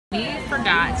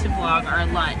forgot to vlog our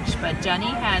lunch, but Jenny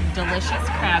had delicious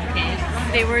crab cakes.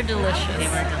 They were delicious. They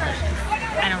were delicious.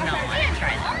 I don't know, I didn't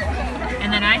try them.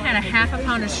 And then I had a half a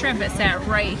pound of shrimp. It sat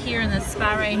right here in this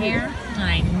spot right here, and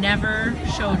I never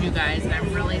showed you guys, and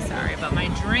I'm really sorry. But my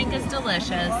drink is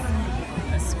delicious.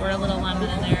 I squirt a little lemon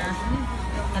in there.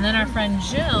 And then our friend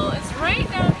Jill is right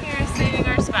down here saving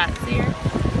our spot. See her?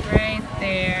 Right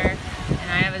there.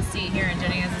 And I have a seat here, and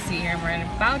Jenny has a seat here, and we're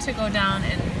about to go down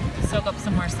and soak up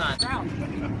some more sun.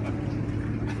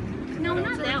 No,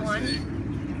 not that one.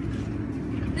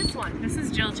 This one. This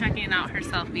is Jill checking out her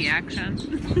selfie action.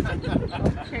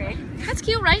 Okay. That's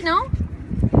cute, right? No?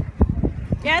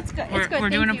 Yeah, it's good. It's good. We're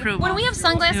doing approval. When we have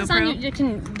sunglasses on,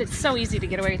 it's so easy to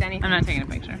get away with anything. I'm not taking a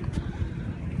picture.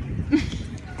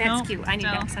 That's cute. I need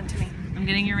that sent to me. I'm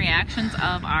getting your reactions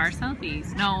of our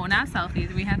selfies. No, not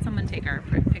selfies. We had someone take our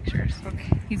pictures.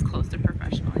 Okay. He's close to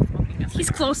professionally smoking.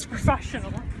 He's close to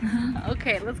professional.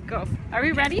 Okay, let's go. Are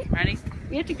we ready? Ready?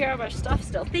 We have to grab our stuff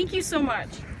still. Thank you so much.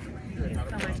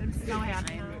 I'm so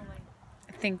happy.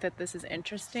 I think that this is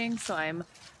interesting, so I'm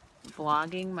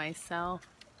vlogging myself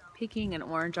picking an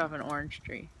orange off an orange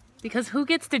tree. Because who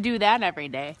gets to do that every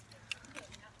day?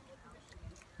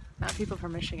 Not people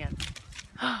from Michigan.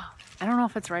 I don't know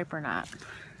if it's ripe or not.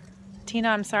 Tina,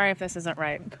 I'm sorry if this isn't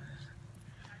ripe.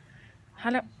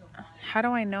 How do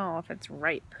I know if it's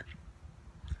ripe?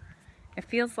 It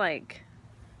feels like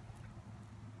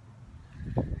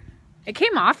it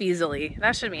came off easily.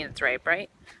 That should mean it's ripe, right?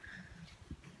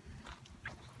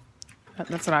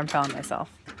 That's what I'm telling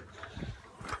myself.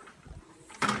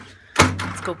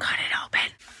 Let's go cut it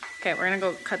open. Okay, we're gonna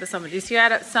go cut this open. Do you see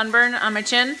that sunburn on my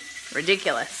chin?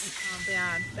 Ridiculous.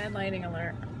 Oh, bad lighting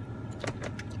alert.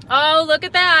 Oh, look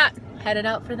at that. Headed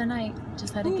out for the night.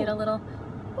 Just had to get a little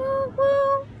woo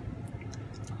woo.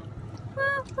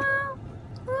 Woo woo.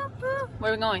 Woo woo.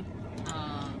 Where are we going?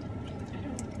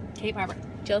 Cape Harbor.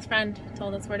 Jill's friend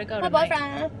told us where to go My tonight.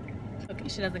 boyfriend. Okay,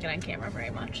 she doesn't get on camera very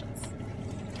much.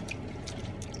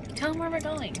 Tell them where we're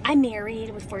going. I'm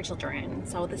married with 4 children,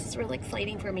 so this is really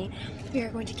exciting for me. We are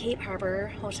going to Cape Harbor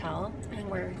Hotel, and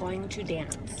we're going to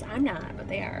dance. I'm not, but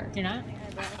they are. You're not?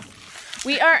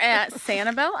 We are at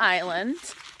Sanibel Island,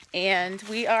 and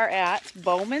we are at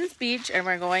Bowman's Beach, and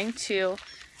we're going to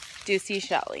do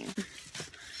seashelling.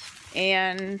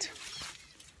 And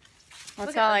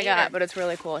that's all I got, but it's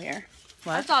really cool here.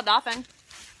 What? I saw a dolphin.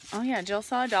 Oh yeah, Jill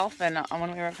saw a dolphin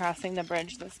when we were crossing the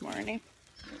bridge this morning.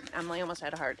 Emily almost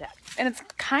had a heart attack. And it's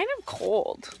kind of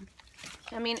cold.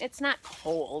 I mean, it's not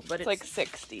cold, but it's like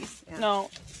 60s. Yeah. No.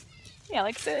 Yeah,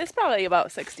 like it's probably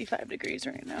about 65 degrees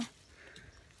right now.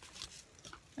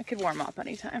 I could warm up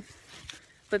anytime.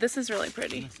 But this is really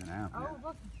pretty. Listen out, Oh,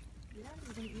 look. Yeah,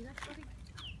 you gonna eat that, buddy?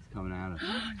 It's coming out of it.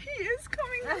 He is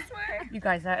coming this way. You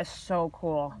guys, that is so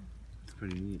cool. It's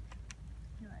pretty neat.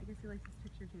 Yeah, I guess he likes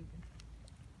his picture taken.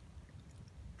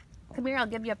 Come here, I'll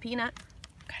give you a peanut.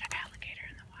 Got an alligator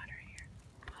in the water here.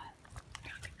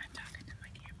 I'm talking to my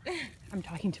camera. I'm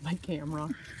talking to my camera.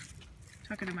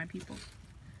 Talking to my people.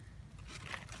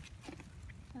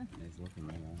 He's looking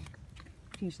right at us.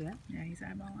 Can you see that? Yeah, he's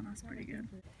eyeballing us pretty good.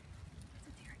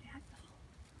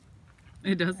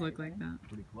 It does look like that.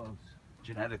 Pretty close.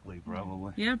 Genetically,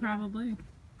 probably. Yeah, probably.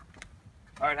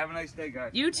 All right, have a nice day, guys.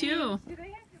 You too.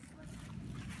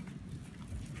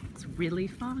 It's really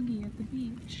foggy at the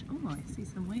beach. Oh, I see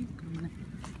some waves coming in.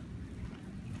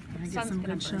 Gonna get some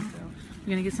good shells. You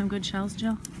gonna get some good shells,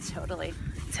 Jill? Totally.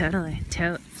 Totally.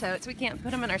 So we can't put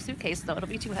them in our suitcase though. It'll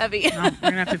be too heavy. No, we're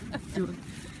gonna have to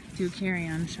do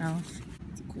carry-on shells.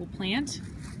 It's a cool plant.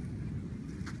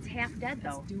 It's half dead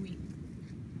though. It's dewy.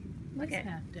 Look at it.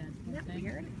 Half dead. Isn't that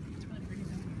weird? It's really pretty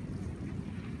though.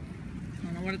 I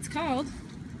don't know what it's called.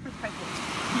 Here's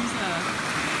a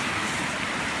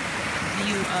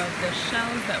view of the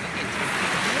shells that we get to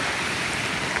see.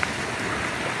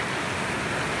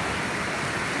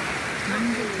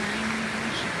 Tons of tiny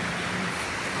little shells.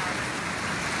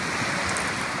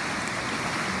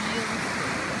 Real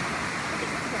cool.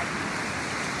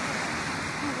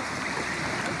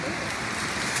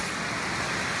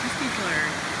 These people are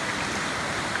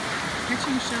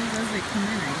catching shells as they come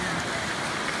in, I guess.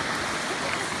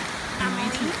 Way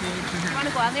too cold for her. You want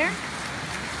to go out there?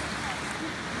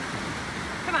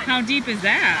 Come on. How deep is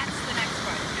that? That's the next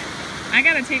one. I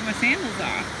gotta take my sandals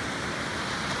off.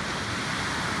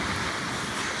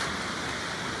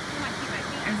 Come on, keep my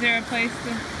feet. Is there a place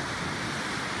to...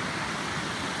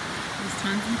 There's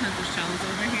tons and tons of shells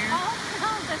over here. Oh,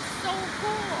 no, that's so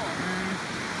cool.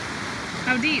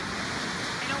 How deep?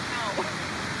 I don't know.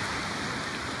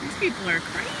 These people are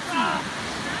crazy.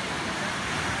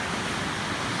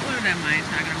 What am I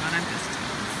talking about? I'm just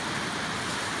toast.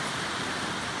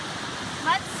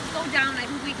 go down. I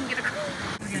think we can get across.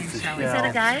 Is that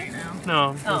a guy?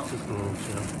 No, Oh. that's just a little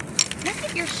shell. Look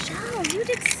at your shell. You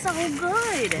did so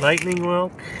good. Lightning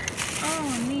whelk,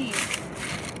 Oh, neat.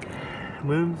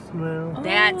 moon smell,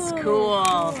 That's cool.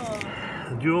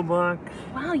 jewel box.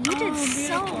 Wow, you did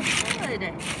so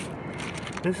good.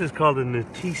 This is called a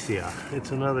Notisia.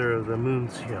 It's another of the moon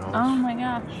shells. Oh my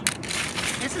gosh.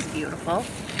 This is beautiful.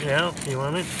 Yeah, you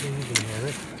want it? You can have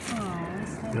it.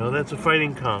 Oh, No, that's a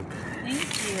fighting conch. thank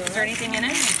you. Is there anything in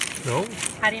it? No,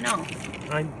 How do you know?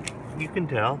 you can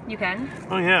tell. You can?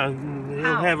 Oh yeah, it'll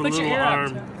How? have a Put your little ear up,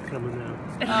 arm too. coming out.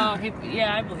 Oh,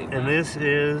 yeah, I believe And that. this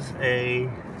is a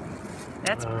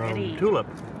That's pretty. tulip,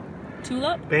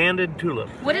 Tulip? banded tulip.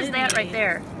 What is that right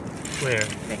there? Where?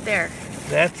 Right there.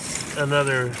 That's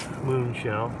another moon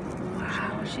shell.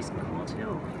 Wow, she's cool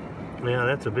too. Yeah,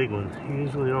 that's a big one. You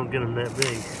usually don't get them that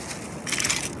big.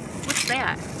 What's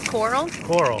that? Coral?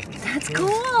 Coral. That's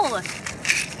cool.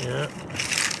 Yeah.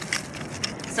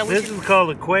 So we This should... is called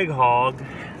a quag hog.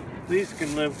 These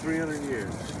can live 300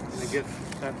 years. They get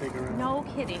that big around. No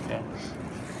kidding. Yeah.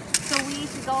 So we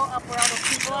should go up where all those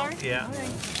people are? Yeah.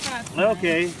 Okay.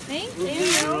 Okay. Thank We'll you.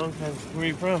 see you. Where are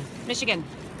you from? Michigan.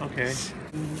 Okay.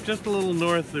 Just a little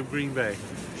north of Green Bay.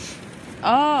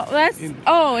 Oh, that's In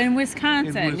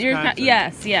Wisconsin. Wisconsin.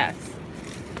 Yes.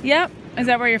 Yep. Is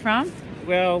that where you're from?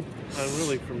 Well, I'm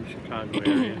really from Chicago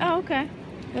area. Oh, okay.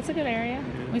 That's a good area.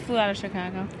 We flew out of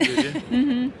Chicago. Did you?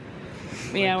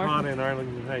 Mm-hmm. Yeah, I we're taught in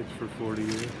Arlington Heights for 40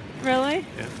 years. really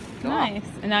Yeah. nice.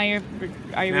 And now are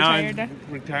you Now retired? I'm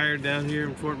retired down here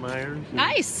in Fort Myers.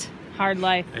 Nice. Hard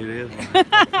life. It is.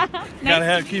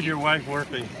 Nice. Keep your wife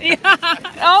working. Yeah.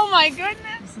 Oh my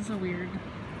goodness. This is a weird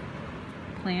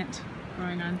plant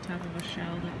growing on top of a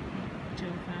shell that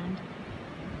Joe found.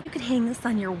 You could hang this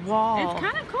on your wall. It's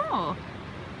kind of cool.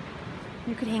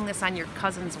 You could hang this on your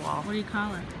cousin's wall. What do you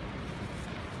call it?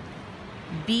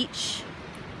 Beach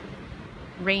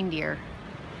reindeer.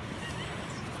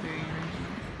 Very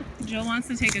original. Joe wants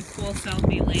to take a cool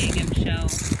selfie laying in shell.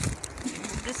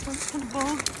 This one's kind of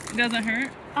bold. It doesn't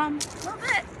hurt? A little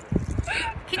bit.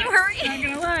 Can you hurry? Not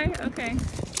gonna lie. Okay.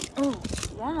 Oh,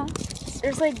 wow.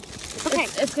 There's like, okay.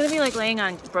 It's gonna be like laying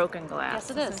on broken glass.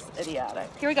 Yes, it is. Idiotic.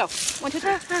 Here we go. 1, 2,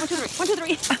 3. 1, 2, 3. 1, 2, 3.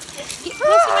 Get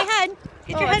close to my head.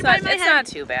 Get your head by my it's head. not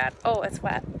too bad. Oh, it's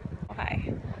wet. Oh,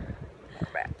 hi.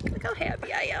 Look how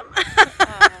happy I am.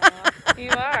 You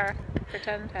are.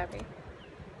 Pretend happy.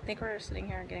 I think we're sitting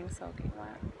here and getting soaking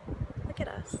wet. Look at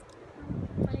us.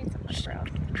 I need some eyebrows.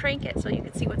 Crank it so you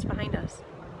can see what's behind us.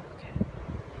 Okay.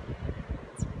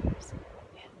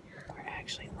 We're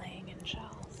actually laying in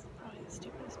shells. Probably the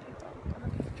stupidest people.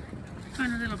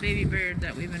 Found a little baby bird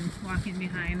that we've been walking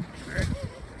behind for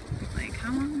like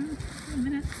how long? 10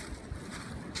 minutes.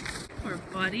 Poor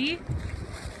buddy.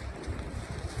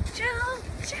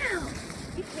 Jill,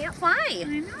 you can't fly.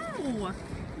 I know.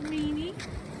 Meanie.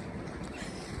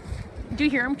 Do you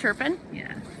hear him chirping?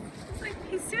 Yeah. It's like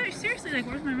he's seriously like,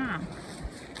 where's my mom?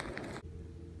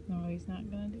 No, he's not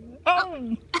gonna do it.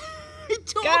 Oh!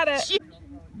 Got it.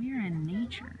 We're in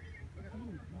nature.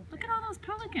 Look at all those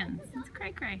pelicans. It's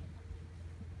cray cray.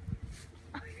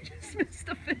 Oh, you just missed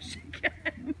the fish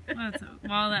again.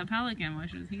 Well, that pelican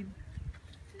wishes he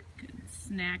could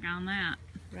snack on that.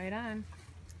 Right on.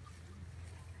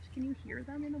 Can you hear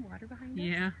them in the water behind us?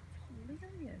 Yeah.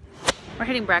 Hilarious. We're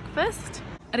having breakfast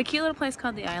at a cute little place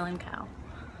called the Island Cow.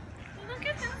 Look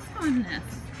at this funness.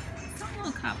 Some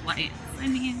little cup lights. I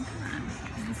mean, come on.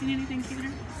 Have you seen anything cuter?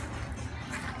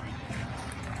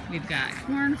 We've got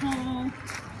cornhole.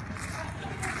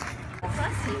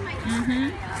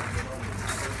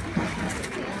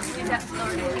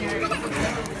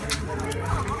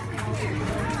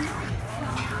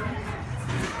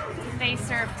 They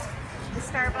serve the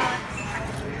Starbucks.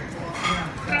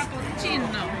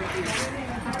 Frappuccino.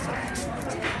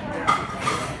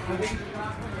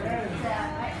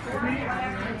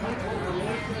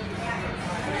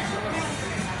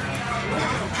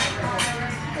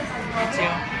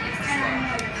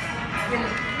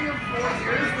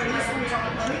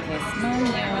 This menu,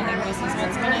 I think this is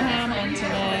what's going to happen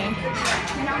today.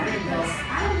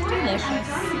 Delicious.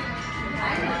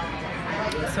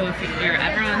 So if you're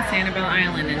ever on Sanibel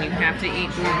Island and you have to eat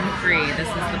gluten-free, this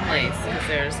is the place because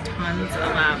there's tons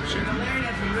of options.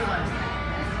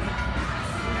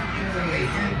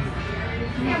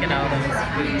 Look at all those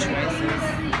food choices.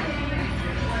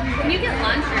 Can you get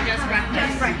lunch or just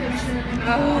breakfast? Breakfast.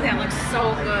 Oh, that looks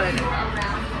so good.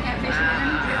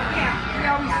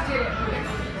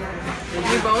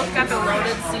 We both got the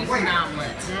loaded seafood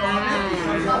omelet.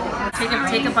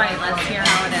 Take a bite. Let's hear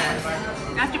how it is.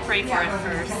 I have to pray for it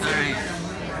first. All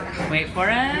right. Wait for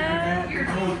it. Good?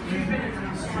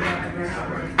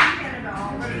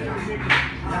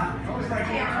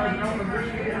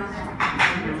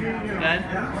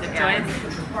 Good choice?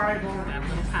 Got a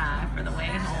little pie for the way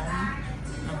home.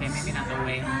 Okay, maybe not the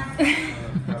way home.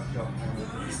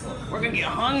 We're gonna get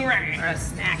hungry for a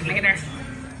snack later.